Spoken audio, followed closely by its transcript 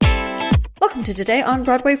Welcome to Today on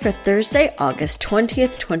Broadway for Thursday, August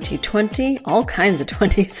 20th, 2020. All kinds of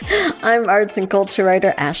 20s. I'm arts and culture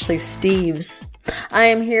writer Ashley Steves. I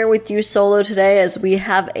am here with you solo today as we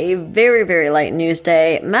have a very, very light news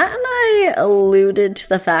day. Matt and I alluded to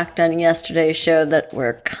the fact on yesterday's show that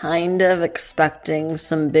we're kind of expecting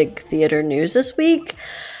some big theater news this week.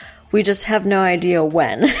 We just have no idea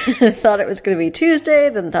when. Thought it was going to be Tuesday,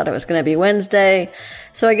 then thought it was going to be Wednesday.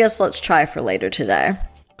 So I guess let's try for later today.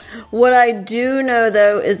 What I do know,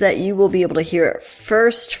 though, is that you will be able to hear it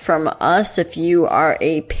first from us if you are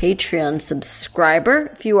a Patreon subscriber.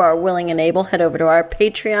 If you are willing and able, head over to our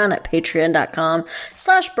Patreon at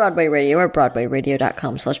patreon.com/Broadway Radio or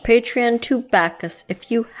broadwayradio.com/Patreon to back us if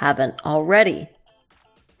you haven't already.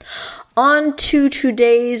 On to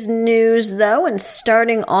today's news, though, and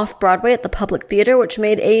starting off Broadway at the Public Theater, which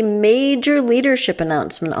made a major leadership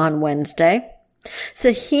announcement on Wednesday.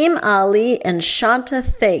 Sahim Ali and Shanta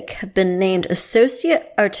Thaik have been named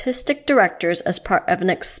Associate Artistic Directors as part of an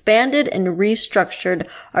expanded and restructured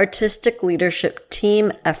artistic leadership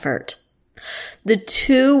team effort. The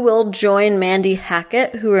two will join Mandy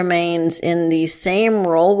Hackett, who remains in the same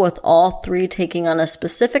role, with all three taking on a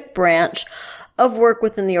specific branch of work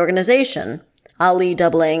within the organization. Ali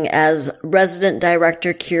doubling as resident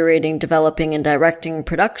director, curating, developing, and directing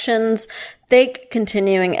productions. Thaik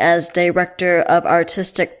continuing as director of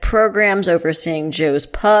artistic programs, overseeing Joe's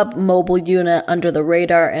Pub, Mobile Unit, Under the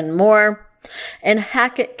Radar, and more. And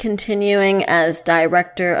Hackett continuing as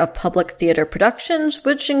director of public theater productions,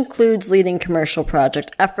 which includes leading commercial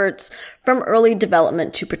project efforts from early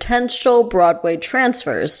development to potential Broadway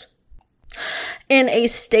transfers. In a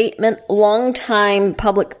statement, longtime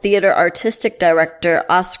public theater artistic director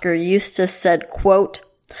Oscar Eustace said, quote,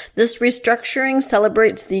 "This restructuring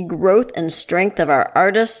celebrates the growth and strength of our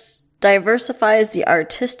artists, diversifies the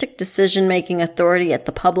artistic decision-making authority at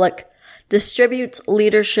the public, distributes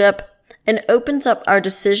leadership, and opens up our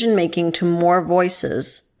decision-making to more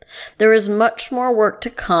voices. There is much more work to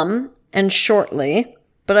come, and shortly,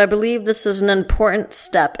 but I believe this is an important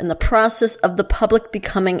step in the process of the public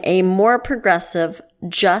becoming a more progressive,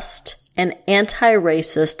 just, and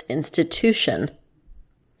anti-racist institution."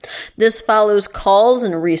 This follows calls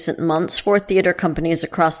in recent months for theater companies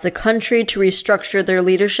across the country to restructure their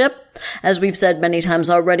leadership, as we've said many times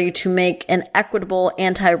already, to make an equitable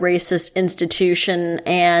anti-racist institution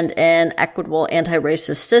and an equitable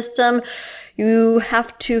anti-racist system. You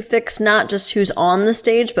have to fix not just who's on the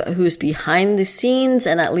stage, but who's behind the scenes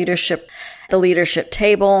and at the leadership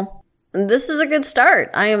table. This is a good start.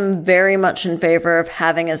 I am very much in favor of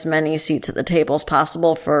having as many seats at the table as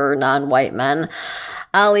possible for non-white men.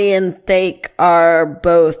 Ali and Thaik are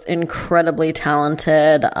both incredibly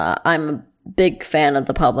talented. I'm a big fan of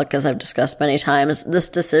the public, as I've discussed many times. This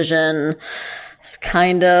decision is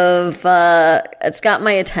kind of, it's got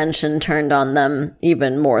my attention turned on them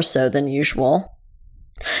even more so than usual.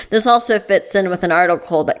 This also fits in with an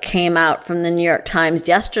article that came out from the New York Times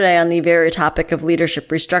yesterday on the very topic of leadership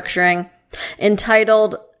restructuring,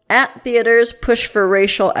 entitled, "At Theaters, Push for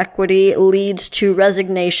Racial Equity Leads to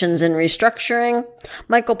Resignations and Restructuring."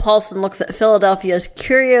 Michael Paulson looks at Philadelphia's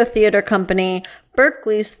Curio Theater Company,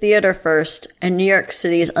 Berkeley's Theater First, and New York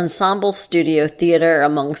City's Ensemble Studio Theater,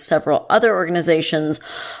 among several other organizations,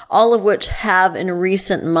 all of which have in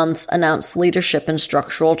recent months announced leadership and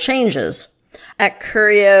structural changes. At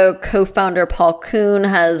Curio, co-founder Paul Kuhn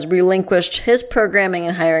has relinquished his programming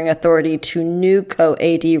and hiring authority to new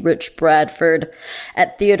co-AD Rich Bradford.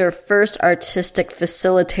 At Theater First, artistic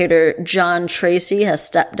facilitator John Tracy has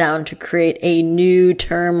stepped down to create a new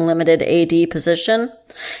term-limited AD position.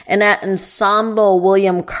 And at Ensemble,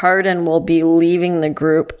 William Carden will be leaving the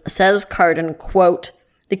group. Says Carden, quote,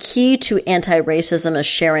 "The key to anti-racism is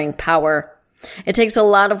sharing power. It takes a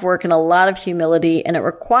lot of work and a lot of humility, and it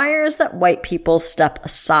requires that white people step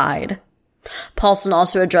aside." Paulson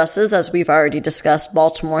also addresses, as we've already discussed,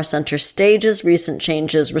 Baltimore Center Stage's recent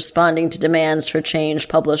changes responding to demands for change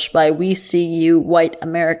published by We See You White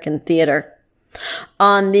American Theater.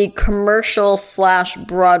 On the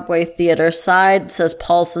commercial/Broadway theater side, says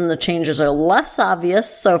Paulson, the changes are less obvious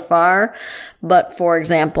so far, but for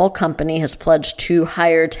example, company has pledged to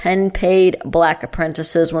hire 10 paid Black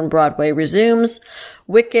apprentices when Broadway resumes.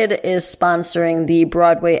 Wicked is sponsoring the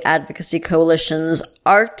Broadway Advocacy Coalition's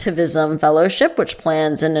Artivism Fellowship, which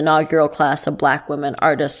plans an inaugural class of Black women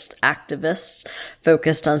artists, activists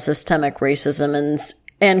focused on systemic racism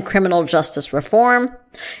and criminal justice reform.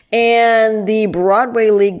 And the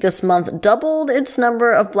Broadway League this month doubled its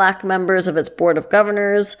number of Black members of its Board of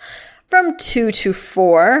Governors from 2 to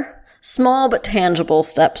 4. Small but tangible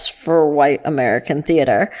steps for white American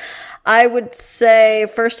theater. I would say,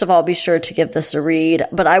 first of all, be sure to give this a read,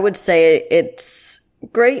 but I would say it's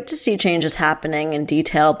great to see changes happening and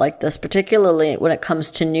detailed like this, particularly when it comes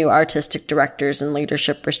to new artistic directors and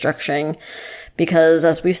leadership restructuring, because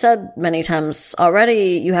as we've said many times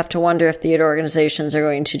already, you have to wonder if theater organizations are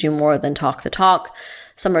going to do more than talk the talk.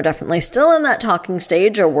 Some are definitely still in that talking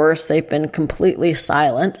stage, or worse, they've been completely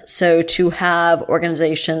silent. So to have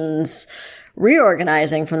organizations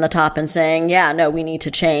reorganizing from the top and saying, yeah, no, we need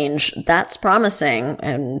to change, that's promising.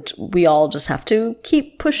 And we all just have to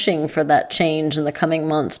keep pushing for that change in the coming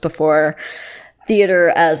months before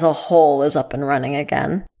theater as a whole is up and running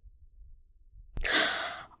again.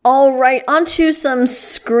 All right, on to some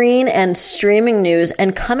screen and streaming news.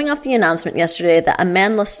 And coming off the announcement yesterday that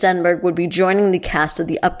Amandla Stenberg would be joining the cast of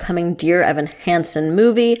the upcoming Dear Evan Hansen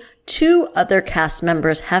movie, 2 other cast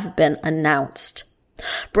members have been announced.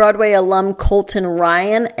 Broadway alum Colton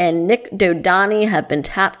Ryan and Nick Dodani have been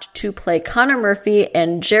tapped to play Connor Murphy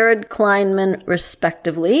and Jared Kleinman,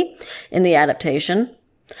 respectively, in the adaptation.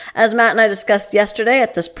 As Matt and I discussed yesterday,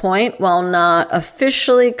 at this point, while not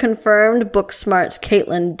officially confirmed, Booksmart's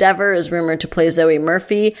Caitlin Dever is rumored to play Zoe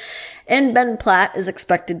Murphy, and Ben Platt is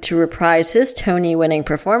expected to reprise his Tony-winning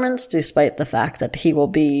performance, despite the fact that he will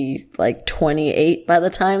be like 28 by the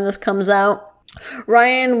time this comes out.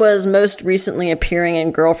 Ryan was most recently appearing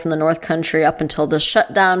in Girl from the North Country up until the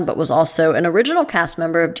shutdown, but was also an original cast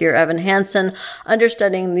member of Dear Evan Hansen,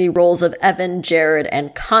 understudying the roles of Evan, Jared,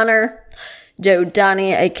 and Connor.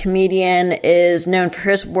 Dodani, a comedian, is known for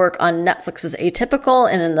his work on Netflix's Atypical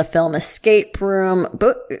and in the film Escape Room.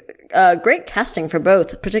 Great casting for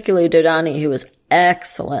both, particularly Dodani, who was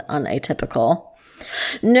excellent on Atypical.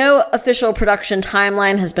 No official production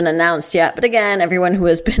timeline has been announced yet, but again, everyone who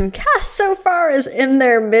has been cast so far is in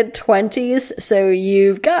their mid-20s, so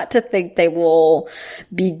you've got to think they will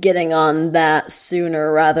be getting on that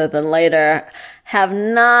sooner rather than later. Have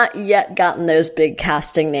not yet gotten those big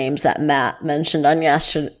casting names that Matt mentioned on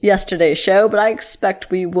yesterday's show, but I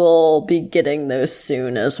expect we will be getting those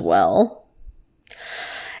soon as well.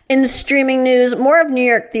 In streaming news, more of New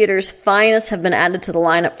York theater's finest have been added to the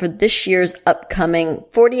lineup for this year's upcoming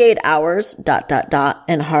 48 Hours,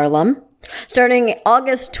 in Harlem. Starting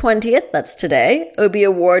August 20th, that's today, Obie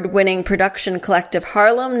Award-winning production collective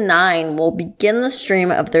Harlem 9 will begin the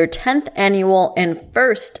stream of their 10th annual and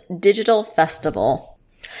first digital festival.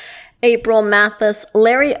 April Mathis,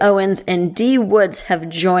 Larry Owens, and Dee Woods have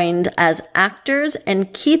joined as actors,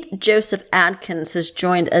 and Keith Joseph Adkins has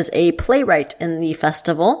joined as a playwright in the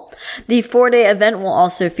festival. The 4-day event will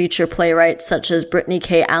also feature playwrights such as Brittany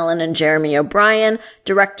K. Allen and Jeremy O'Brien,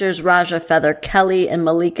 directors Raja Feather Kelly and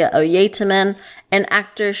Malika Oyetaman, and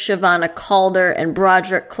actors Shavana Calder and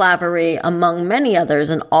Broderick Clavery, among many others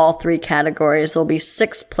in all 3 categories. There'll be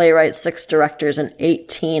 6 playwrights, 6 directors, and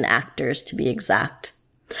 18 actors to be exact.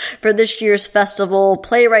 For this year's festival,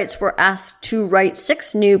 playwrights were asked to write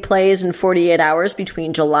 6 new plays in 48 hours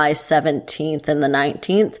between July 17th and the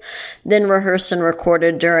 19th, then rehearsed and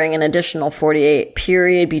recorded during an additional 48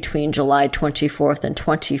 period between July 24th and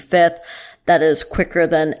 25th. That is quicker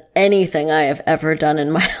than anything I have ever done in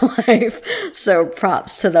my life, so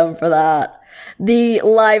props to them for that. The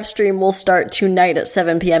live stream will start tonight at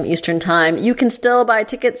 7 p.m. Eastern Time. You can still buy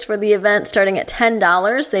tickets for the event starting at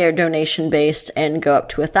 $10. They are donation-based and go up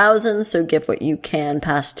to $1,000, so give what you can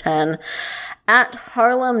past 10 at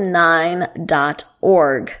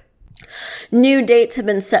harlem9.org. New dates have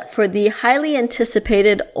been set for the highly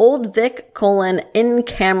anticipated Old Vic: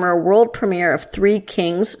 in-camera world premiere of Three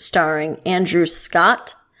Kings starring Andrew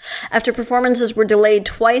Scott. After performances were delayed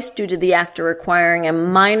twice due to the actor requiring a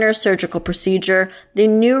minor surgical procedure, the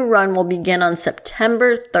new run will begin on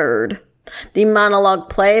September 3rd. The monologue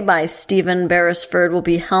play by Stephen Beresford will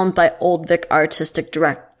be helmed by Old Vic artistic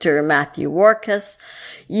director Matthew Warkus.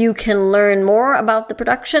 You can learn more about the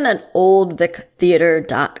production at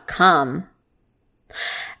oldvictheater.com.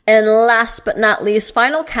 And last but not least,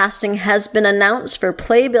 final casting has been announced for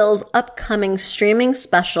Playbill's upcoming streaming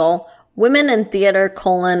special, Women in Theater: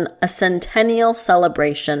 A Centennial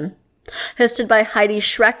Celebration. Hosted by Heidi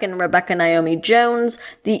Schreck and Rebecca Naomi Jones,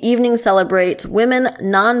 the evening celebrates women,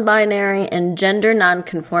 non-binary, and gender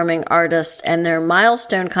non-conforming artists and their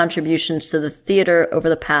milestone contributions to the theater over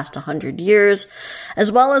the past 100 years,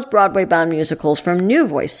 as well as Broadway-bound musicals from new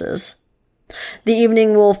voices. The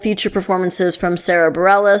evening will feature performances from Sarah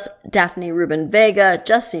Bareilles, Daphne Rubin Vega,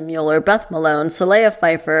 Jessie Mueller, Beth Malone, Saleha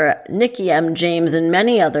Pfeiffer, Nikki M. James, and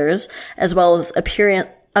many others, as well as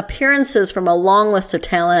appearances from a long list of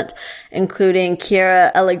talent, including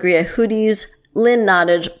Kiera Alegria Hoodies, Lynn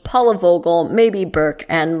Nottage, Paula Vogel, Maybe Burke,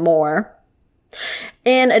 and more.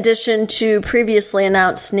 In addition to previously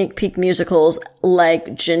announced sneak peek musicals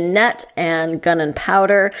like Jeanette and Gun and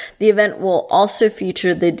Powder, the event will also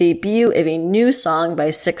feature the debut of a new song by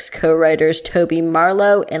 6 co-writers Toby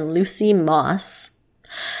Marlowe and Lucy Moss.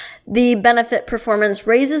 The benefit performance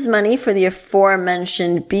raises money for the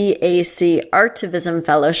aforementioned BAC Artivism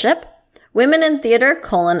Fellowship. Women in Theater,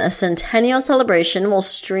 a Centennial Celebration will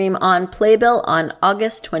stream on Playbill on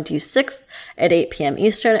August 26th at 8 p.m.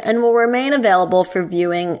 Eastern and will remain available for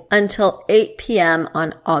viewing until 8 p.m.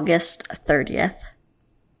 on August 30th.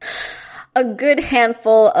 A good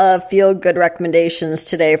handful of feel-good recommendations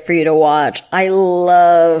today for you to watch. I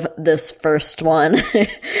love this first one,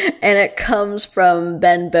 and it comes from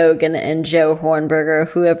Ben Bogan and Joe Hornberger,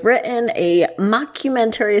 who have written a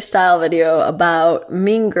mockumentary-style video about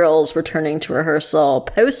Mean Girls returning to rehearsal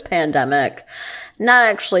post-pandemic. Not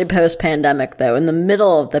actually post-pandemic, though, in the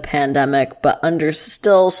middle of the pandemic, but under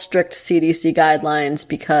still strict CDC guidelines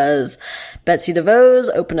because Betsy DeVos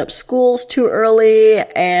opened up schools too early,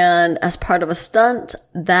 and as part of a stunt,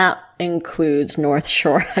 that includes North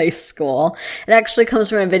Shore High School. It actually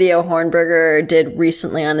comes from a video Hornberger did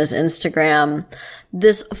recently on his Instagram.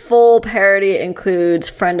 This full parody includes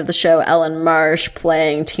friend of the show Ellen Marsh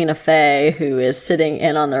playing Tina Fey, who is sitting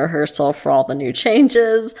in on the rehearsal for all the new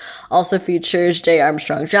changes. Also features J.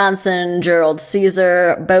 Armstrong Johnson, Gerald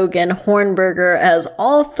Caesar, Bogan, Hornberger as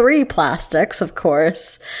all 3 plastics, of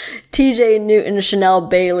course, TJ Newton, Chanel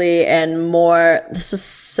Bailey, and more. This is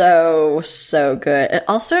so good. It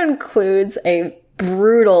also includes a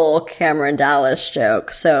brutal Cameron Dallas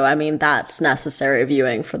joke, so I mean that's necessary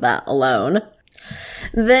viewing for that alone.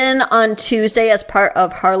 Then on Tuesday, as part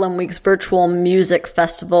of Harlem Week's virtual music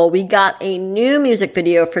festival, we got a new music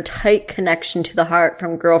video for Tight Connection to the Heart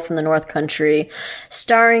from Girl from the North Country,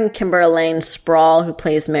 starring Kimber Elaine Sprawl, who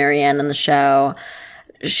plays Marianne in the show.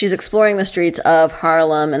 She's exploring the streets of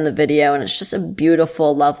Harlem in the video, and it's just a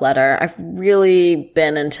beautiful love letter. I've really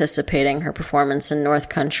been anticipating her performance in North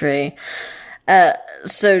Country.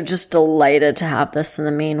 So just delighted to have this in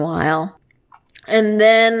the meanwhile. And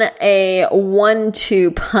then a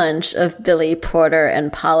 1-2 punch of Billy Porter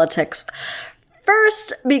and politics.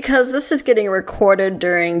 First, because this is getting recorded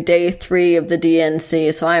during day 3 of the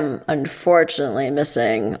DNC, so I'm unfortunately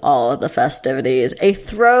missing all of the festivities. A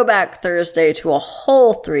throwback Thursday to a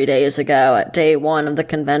whole 3 days ago at day 1 of the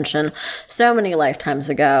convention, so many lifetimes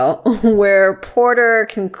ago, where Porter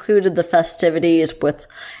concluded the festivities with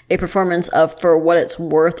a performance of For What It's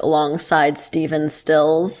Worth alongside Stephen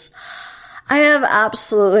Stills. I have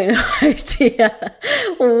absolutely no idea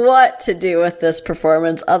what to do with this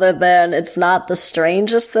performance other than it's not the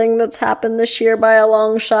strangest thing that's happened this year by a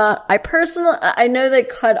long shot. I know they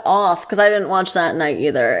cut off because I didn't watch that night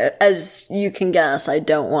either. As you can guess, I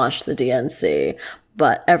don't watch the DNC,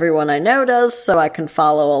 but everyone I know does, so I can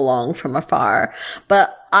follow along from afar.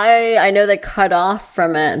 But I know they cut off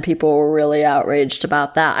from it and people were really outraged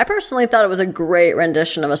about that. I personally thought it was a great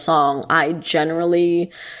rendition of a song I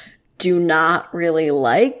generally do not really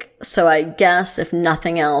like, so I guess if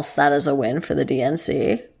nothing else, that is a win for the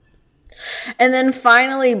DNC. And then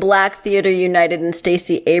finally, Black Theater United and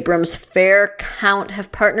Stacey Abrams' Fair Count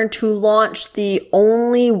have partnered to launch the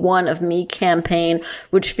Only One of Me campaign,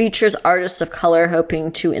 which features artists of color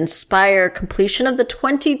hoping to inspire completion of the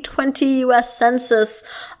 2020 U.S. Census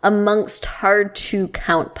amongst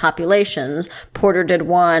hard-to-count populations. Porter did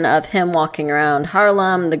one of him walking around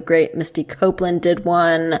Harlem. The great Misty Copeland did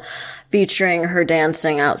one featuring her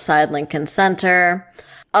dancing outside Lincoln Center.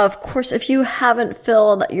 Of course, if you haven't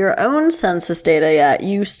filled your own census data yet,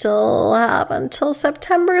 you still have until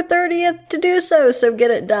September 30th to do so. So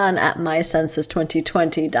get it done at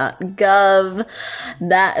mycensus2020.gov.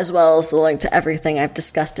 That, as well as the link to everything I've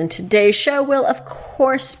discussed in today's show, will of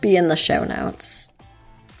course be in the show notes.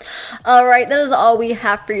 All right, that is all we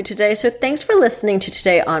have for you today. So thanks for listening to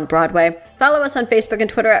Today on Broadway. Follow us on Facebook and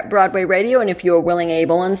Twitter at Broadway Radio. And if you are willing,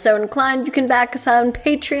 able, and so inclined, you can back us on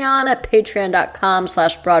Patreon at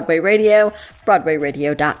patreon.com/Broadway Radio,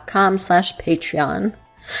 broadwayradio.com/Patreon.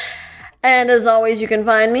 And as always, you can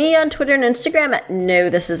find me on Twitter and Instagram at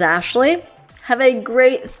NoThisIsAshley. Have a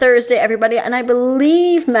great Thursday, everybody. And I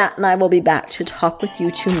believe Matt and I will be back to talk with you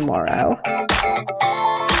tomorrow.